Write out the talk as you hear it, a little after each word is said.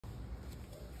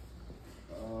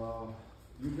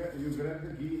You grab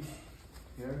the gi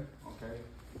here, okay?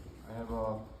 I have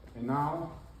and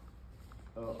now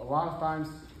a lot of times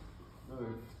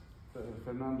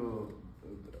Fernando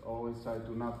always try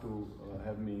to not to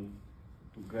have me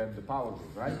to grab the power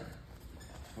grip, right?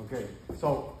 Okay,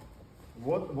 so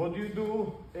what you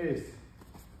do is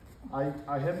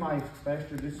I have my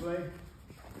posture this way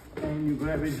and you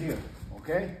grab it here,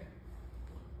 okay?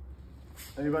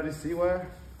 Everybody see where?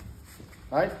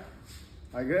 Right?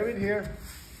 I grab it here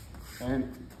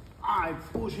and I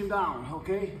push him down,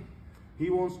 okay? He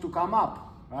wants to come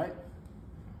up, right?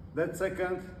 That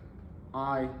second,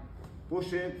 I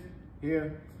push it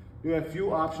here. You have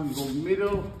few options, go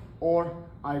middle, or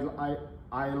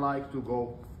I like to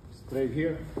go straight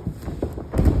here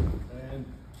and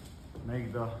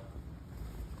make the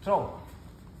throw,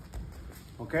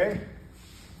 okay?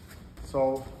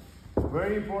 So,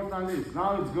 very important is,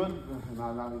 now it's good,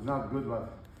 no, it's not good,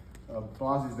 but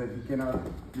plus is that you cannot,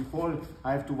 before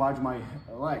I have to watch my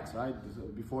legs, right?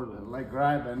 Before the leg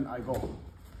grab and I go.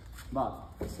 But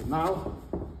so now,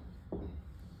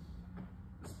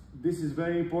 this is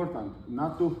very important,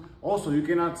 not to, also you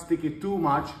cannot stick it too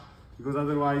much because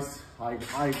otherwise I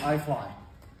fly,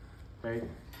 okay?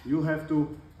 You have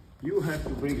to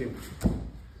bring him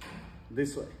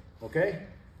this way, okay?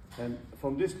 And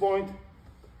from this point,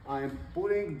 I am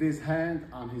putting this hand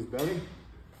on his belly,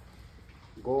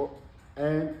 going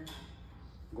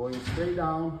straight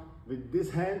down with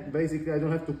this hand. Basically, I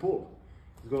don't have to pull.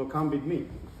 It's gonna come with me.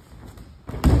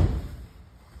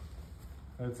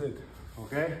 That's it,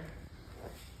 okay?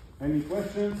 Any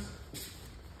questions?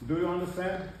 Do you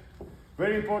understand?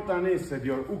 Very important is that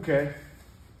your uke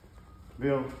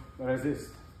will resist,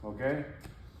 okay?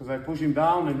 Because I push him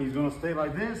down and he's gonna stay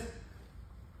like this.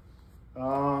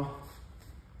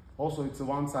 Also, it's a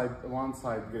one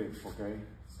side grip, okay?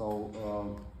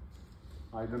 So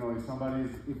I don't know if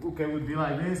uke would be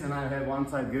like this and I have one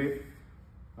side grip,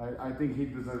 I think he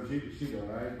deserves Shido,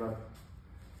 right? But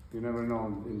you never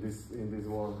know in this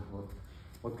world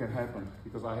what can happen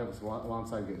because I have one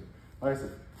side grip. Like I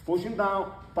said, push him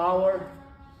down, power,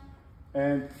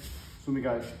 and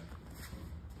Sumigaeshi.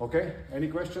 Okay? Any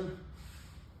question?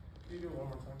 Can you do it one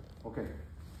more time? Okay.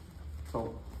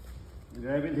 So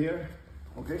grab it here,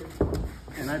 okay?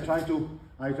 And I try to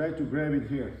grab it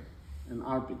here and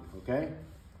armpit, okay?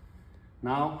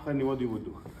 Now, Fanny, what you would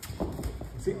do?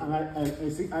 See, and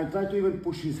I try to even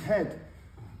push his head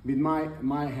with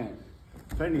my hand.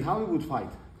 Fanny, how you would fight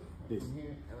this?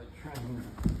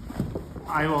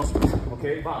 I lost it,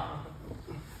 okay? But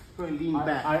lean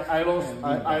back. I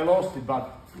lost it,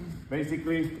 but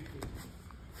basically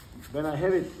when I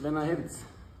have it,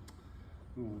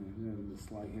 oh, the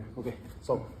slide here. Okay,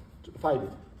 so fight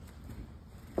it.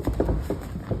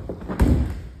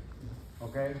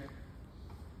 Okay.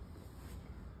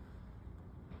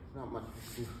 Not much.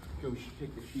 Go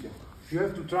take the sheet out. You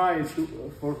have to try it to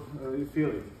feel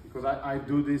it because I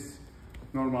do this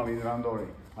normally in randori.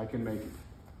 I can make it.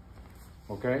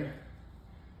 Okay.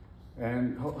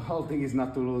 And whole thing is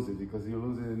not to lose it because you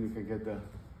lose it and you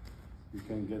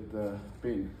can get the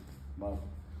pin. But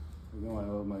you know I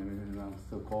love my I'm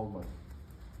still cold, but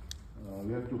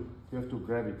you have to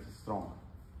grab it strong.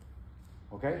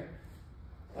 Okay.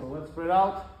 So let's spread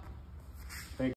out.